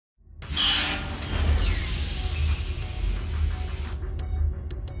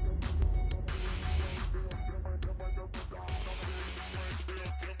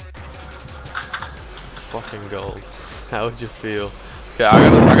fucking gold. How would you feel? Okay,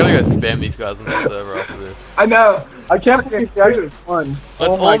 I gotta go spam these guys on the server after this. I know. I can't make these characters fun.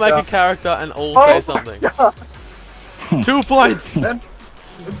 Let's all make a character and all say something. 2 points. It's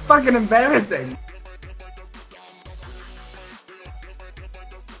fucking embarrassing.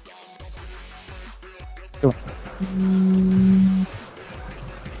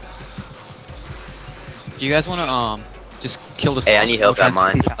 Do you guys wanna just kill this? Hey, I need help at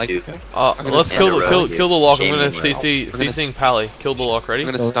mine. Let's kill the lock. I'm gonna CCing Pally. Kill the lock. Ready?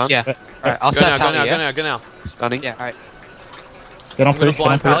 I'm gonna stun. Yeah. Alright, I'll set Pally. Go now. Stunning. Yeah. Alright. Get on, I'm gonna please.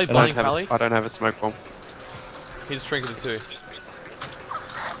 blind Pally. Blinding I Pally. don't have a smoke bomb. He's trinketed too.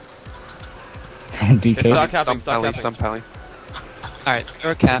 DK. Start capping. Stun Pally. Alright,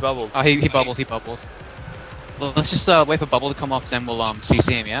 throw a cap. He bubbled. Oh, he bubbles. Well, let's just wait for Bubble to come off, then we'll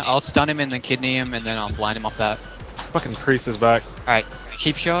CC him, yeah? I'll stun him and then kidney him and then I'll blind him off that. Fucking priest is back. Alright,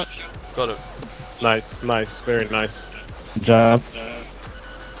 keep shot. Got it. Nice, very nice. Good job.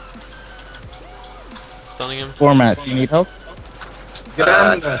 Stunning him. Formats, you need help? Get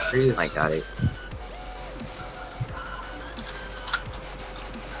out of the trees. I got it.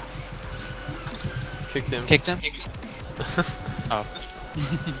 Kicked him. Oh.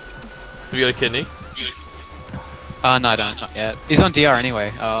 Have you got a kidney? No, I don't, not yet. He's on DR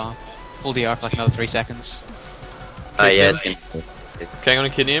anyway, full DR for like another 3 seconds. Yeah, Okay, I'm gonna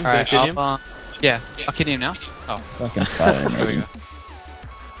kidney him. Alright, yeah, I'll kidney him now. Oh. Fucking fire, There we man. go.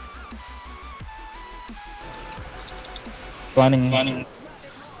 Blinding.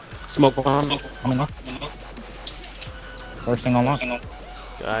 Smoke bomb. Coming up. First thing on lock.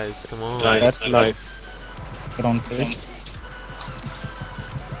 Guys, come on. Nice. Get on, please.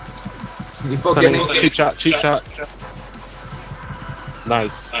 Stunning. Cheap shot.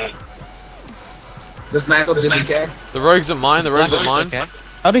 Nice. Dismantle the DK. The rogues are mine. Okay.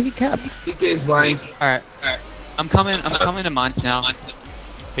 How did he cap? DK is blind. Alright. I'm coming to mines now.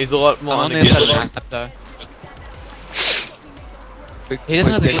 He's a lot more I'm on the other side of the mines though. He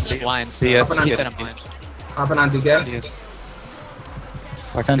doesn't have the boost blind, so Yeah, just keep that in mind. Hopping on DK.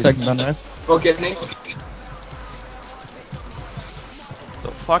 10 seconds on red. Full kidney.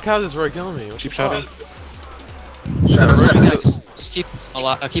 The fuck? How is this rogue killing me? What Cheap the shot. fuck? Just keep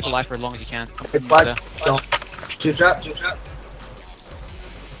alive for as long as you can. It's black. Cheap shot.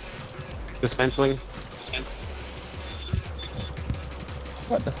 Dismantling.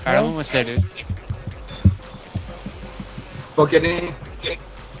 What the Alright, I'm hell? almost there, dude. Full kidney.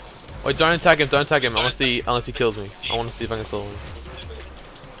 Wait, don't attack him. Unless he kills me. I want to see if I can solo him.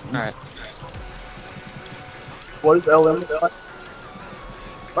 Alright. What is LM?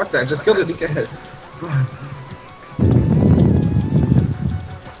 Fuck that, just kill the DK.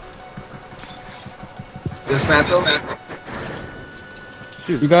 Dismantle.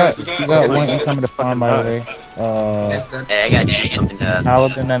 You got one incoming to farm, by the way. Hey, I got you coming to.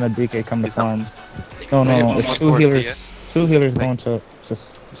 Paladin and a DK come to farm. No, it's 2 healers. 2 healers going to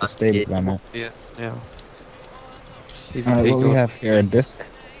stay by now. Yeah. Alright, what we have here? A disc.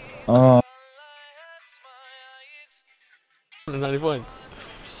 90 points.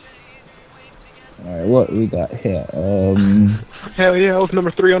 Alright, what we got here? Hell yeah, I was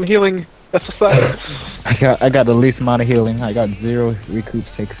number 3 on healing. That's what's up. I got the least amount of healing. I got 0 recoup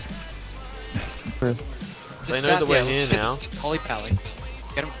takes. They know that we're here now. Holy Pally.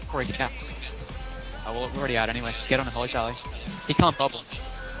 Get him before he caps. Oh, well, we're already out anyway. Just get on the Holy Pally. He can't bubble.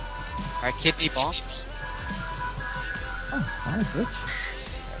 Alright, kidney bomb. Oh, alright, bitch.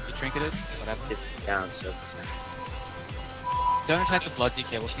 You trinketed. Whatever. Just down, so. Don't attack the blood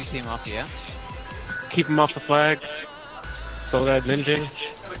DK. We'll CC him after, yeah? Keep him off the flags. So that linging.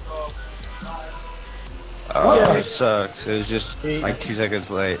 Oh, it sucks. It was just like 2 seconds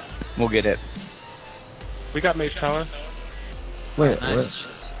late. We'll get it. We got mage tower. Wait, Nice.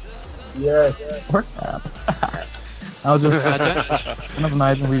 Yeah. what? I was just one of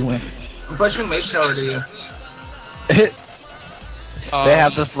nice and we win. I'm pushing mage tower to you. They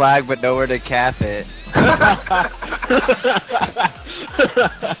have the flag but nowhere to cap it.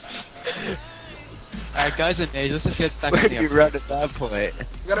 Alright, guys and mage, let's just get back Where in do the you run at that point? You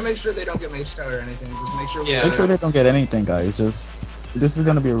gotta make sure they don't get mage tower or anything. Just make sure we Yeah. Make sure they don't get anything, guys. This is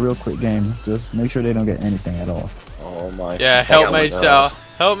gonna be a real quick game. Just make sure they don't get anything at all. Oh my. Yeah, help mage tower.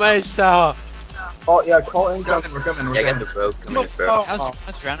 Help mage tower. Oh yeah, call in. We're coming. Yeah, I got the rogue coming in, bro. How's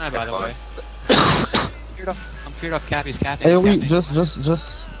Draenei, by the way? I'm cleared off Cappy's Cappy. Hey, we just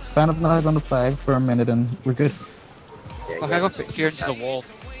stand up knives on the flag for a minute and we're good. Fuck, I got fear into the wall.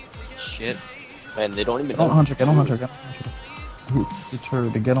 Shit. Man, they don't even Get on know. Hunter, get on Hunter, get on Hunter.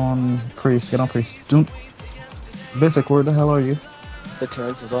 Deterred, get on Priest, get on Priest. Don't... Basic, where the hell are you? The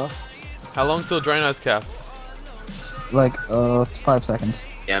turrets is off. How long till Drano's capped? Like 5 seconds.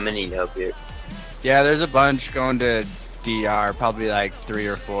 Yeah, I'm gonna need help here. Yeah, there's a bunch going to DR, probably like 3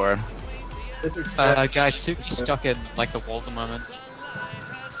 or 4. Guys, Suki's stuck in like the wall at the moment.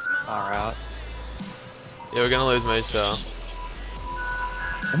 Far out. Yeah, we're gonna lose Mage Tower.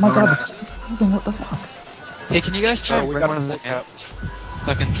 Oh my god, what the fuck? Hey, can you guys try and we bring got one of a them full cap. in?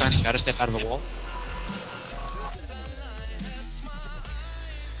 So I can try and shadow step out of the wall?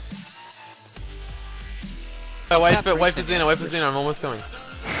 Oh, wait for Xeno, wait for Xeno, I'm almost coming.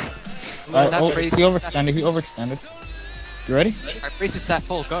 Alright, That freeze- he overextended. You ready? Alright, Priest is sat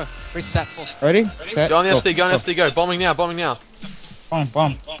full, go. Priest is sat full. Ready? Set, Go on the go, FC, go on FC, go. Bombing now, bombing now.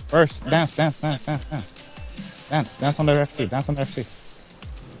 Bomb. First, dance on their FC, dance on their FC.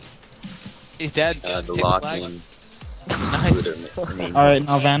 He's dead. The Take the lock flag. in. Nice. Alright,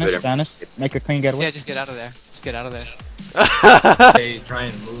 now vanish. Make a clean getaway. Yeah, just get out of there. Just get out of there. They try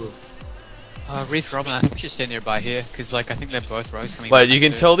and move. Reef Robin, I think we should stay nearby here, because like I think they're both rogues coming Wait, back you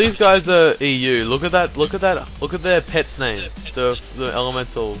can too. tell these guys are EU. Look at their pet's name. The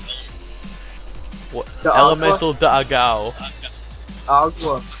elemental. What? The Elemental Da'agao.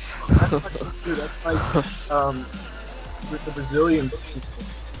 Agua. Dude, that's like, with the Brazilian.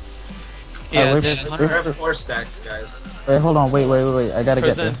 Yeah, wait, there's wait, 100. There are 4 stacks, guys. Wait, hold on, wait. I gotta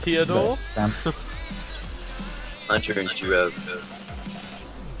get there. Presentiador? Damn. Hunter and 2 rogue.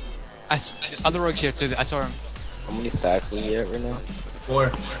 Other rogues here too, I saw him. How many stacks are we at right now? 4.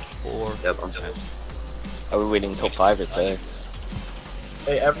 4. Yep, I'm sorry. Are we waiting until 5 or 6?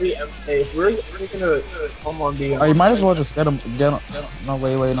 Hey, if we're gonna come on the. Oh, you might as well just get him. No,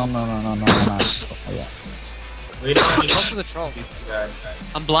 wait, no. Oh, yeah. Wait, Go for the troll.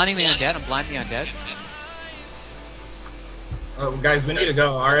 I'm blinding the undead. Oh, guys, we need to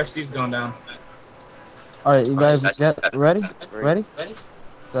go. RFC's going down. All right, you guys get ready? Ready?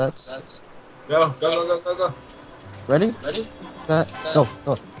 Set. Go. Ready? Set. Go.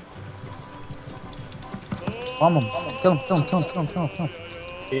 Bomb him. Kill him.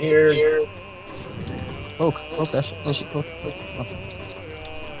 Here. Poke that shit. Poke.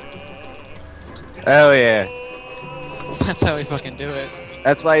 Hell yeah. That's how we fucking do it.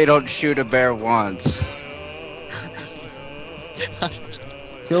 That's why you don't shoot a bear once.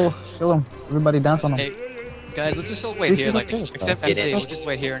 Kill him. Everybody dance on him. Hey, guys, let's just all wait here, like, except MC, we'll just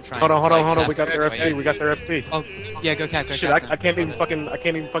wait here and try Hold and, on. like, We got their sap FP. We got their FP. Oh, yeah, go cap, Shit, I can't even fucking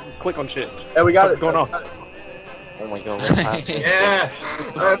click on shit. Yeah, we got What's going on? Oh my god, what's happening? Yeah.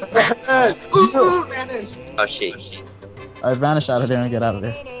 Oh shit. Alright, vanish out of there and get out of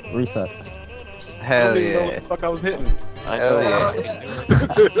there. Reset. Hell I didn't even know what yeah. the fuck I was hitting. Hell yeah.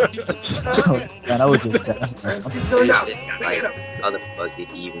 Man, I would just vanish. Like, how the fuck did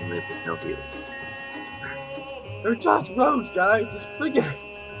he even live with no heals? They're just rogues, guys. Just freaking.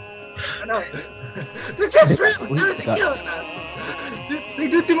 I know. They're just rogues. They're the killers. They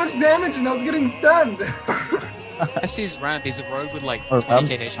did too much damage and I was getting stunned. FC's ramp, he's a rogue with like Oh,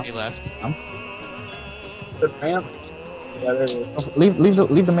 20k HP left. The ramp. Yeah, there it is. Leave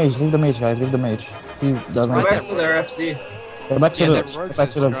the mage, guys. Leave the mage. He doesn't. Go back to their FC. Go back to Yeah, the. the Go rogues back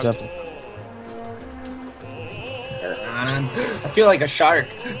to are the objective. I feel like a shark.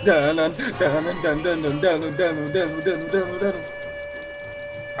 Alright,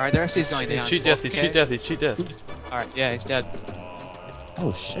 their FC's going down. Cheat death, 12K. Alright, yeah, he's dead.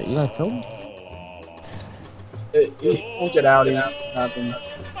 Oh shit! You guys killed him. He won't get out. He's nothing.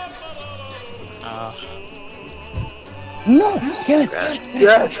 No, kill it.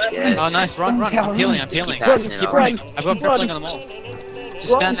 Yeah. Oh, nice, run. I'm healing. Keep running. I've got crippling on them all.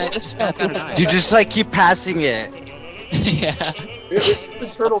 Just spam that knife. You just like keep passing it. Yeah.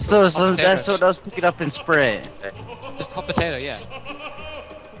 So that's what I was picking up and spray. Just hot potato, yeah.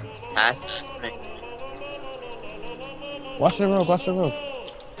 Watch the rope.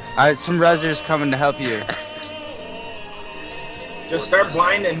 Alright, some rezzers coming to help you. Just start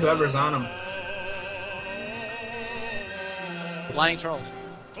blinding whoever's on him. Blinding troll.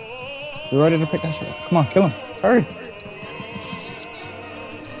 You're ready to pick that shit up. Come on, kill him. Hurry.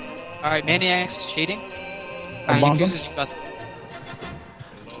 Alright, Maniac's cheating. I bombed him.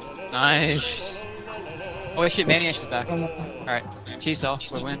 Nice. Oh wait, shit, Maniac's is back. Alright, cheese off,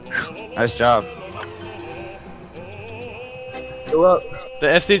 we win. Nice job. Go up. The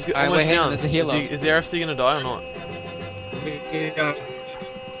FC's Alright, almost wait, hang on, down. there's a healer. Is the RFC gonna die or not?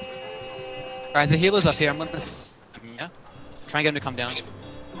 Alright, the healer's up here, I'm gonna... Yeah? Try and get him to come down.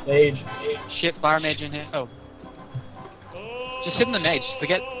 Mage. Shit, fire mage in here. Oh. Just sit in the mage.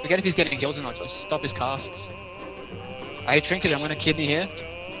 Forget if he's getting heals or not, just stop his casts. Alright, Trinket, I'm gonna kidney here.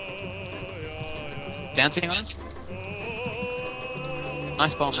 Dancing on him.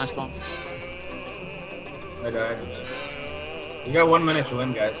 Nice bomb, nice bomb. I died. You got 1 minute to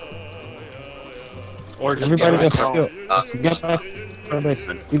win, guys. Or just Everybody get just get back to our base.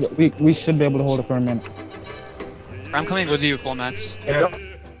 We should be able to hold it for a minute. I'm coming with you, formats. Yeah.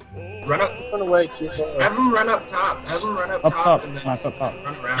 Run up. Run away, Chief. Have them run up top. Have them run up, Up top. and then Nice, up top.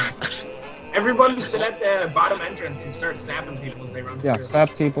 run around. Everybody sit at the bottom entrance and start stabbing people as they run Yeah, through. sap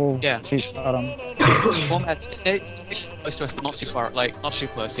people. Yeah. Cheat bottom. Formats, stay close to us, not too far, like, not too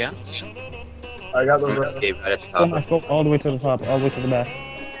close, yeah? I got the Okay, right at the Oh top. my, go all the way to the top, all the way to the back.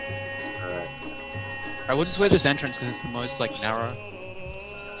 Alright. Alright, we'll just wait this entrance because it's the most, like, narrow.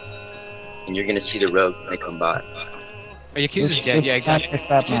 And you're gonna see the rogues when they come by. Oh, your Q's is dead, yeah, exactly.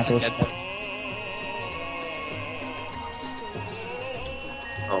 Stop Q's is dead.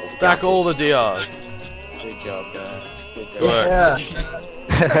 Oh, Stack all the DRs. Good job, guys. Good job. Good work.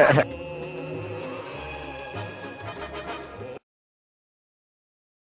 Yeah.